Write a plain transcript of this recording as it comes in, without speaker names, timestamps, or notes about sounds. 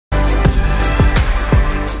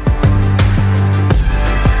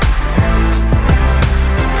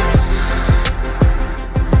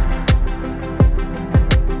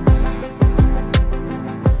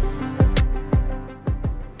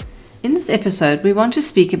episode, we want to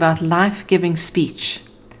speak about life-giving speech.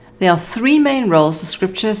 There are three main roles the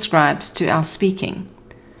Scripture ascribes to our speaking.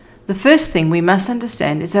 The first thing we must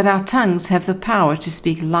understand is that our tongues have the power to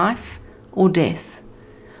speak life or death.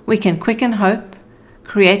 We can quicken hope,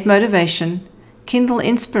 create motivation, kindle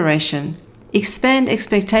inspiration, expand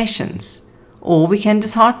expectations, or we can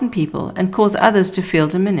dishearten people and cause others to feel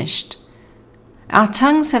diminished. Our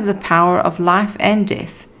tongues have the power of life and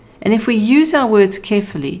death, and if we use our words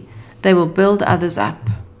carefully, they will build others up.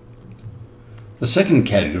 The second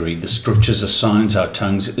category the Scriptures assigns our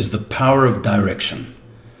tongues is the power of direction.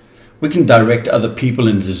 We can direct other people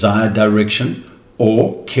in a desired direction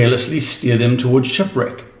or carelessly steer them towards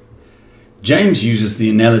shipwreck. James uses the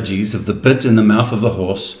analogies of the bit in the mouth of a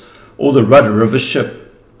horse or the rudder of a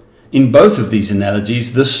ship. In both of these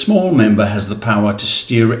analogies, this small member has the power to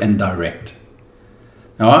steer and direct.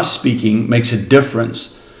 Now, our speaking makes a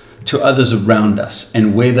difference to others around us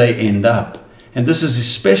and where they end up, and this is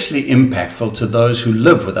especially impactful to those who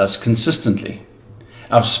live with us consistently.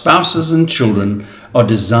 Our spouses and children are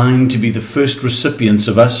designed to be the first recipients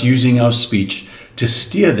of us using our speech to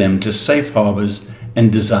steer them to safe harbors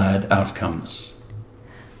and desired outcomes.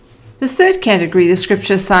 The third category the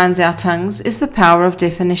Scripture assigns our tongues is the power of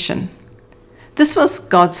definition. This was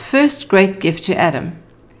God's first great gift to Adam.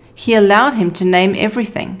 He allowed him to name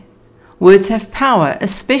everything. Words have power,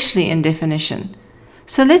 especially in definition.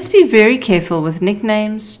 So let's be very careful with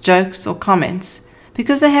nicknames, jokes, or comments,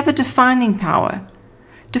 because they have a defining power.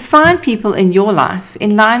 Define people in your life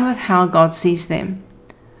in line with how God sees them.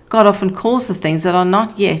 God often calls the things that are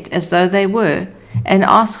not yet as though they were, and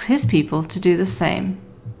asks his people to do the same.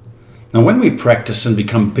 Now, when we practice and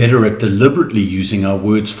become better at deliberately using our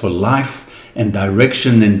words for life and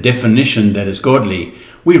direction and definition that is godly,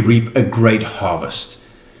 we reap a great harvest.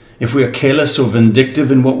 If we are careless or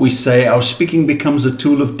vindictive in what we say, our speaking becomes a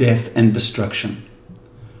tool of death and destruction.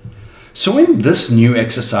 So in this new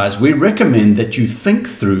exercise, we recommend that you think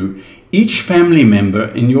through each family member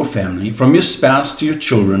in your family, from your spouse to your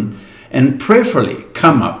children, and prayerfully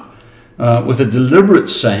come up with a deliberate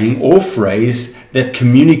saying or phrase that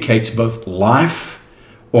communicates both life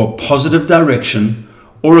or positive direction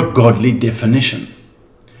or a godly definition.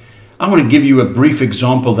 I want to give you a brief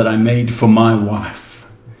example that I made for my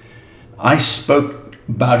wife. I spoke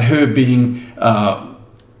about her being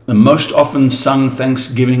the most often sung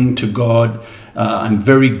thanksgiving to God. I'm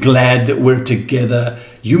very glad that we're together.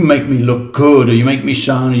 You make me look good, or you make me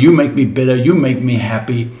shine, or you make me better, you make me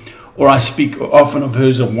happy. Or I speak often of her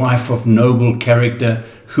as a wife of noble character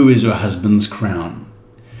who is her husband's crown.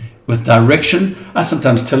 With direction, I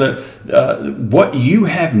sometimes tell her what you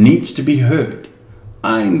have needs to be heard.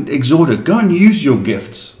 I exhort her, go and use your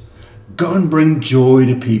gifts. Go and bring joy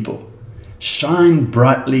to people. Shine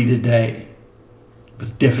brightly today.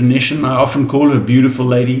 With definition, I often call her beautiful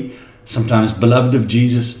lady, sometimes beloved of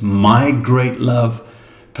Jesus, my great love,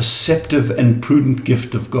 perceptive and prudent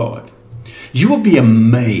gift of God. You will be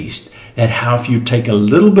amazed at how, if you take a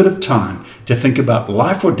little bit of time to think about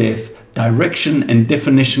life or death, direction and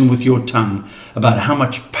definition with your tongue, about how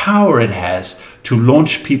much power it has to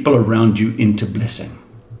launch people around you into blessing.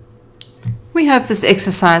 We hope this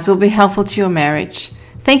exercise will be helpful to your marriage.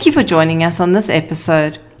 Thank you for joining us on this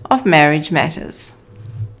episode of Marriage Matters.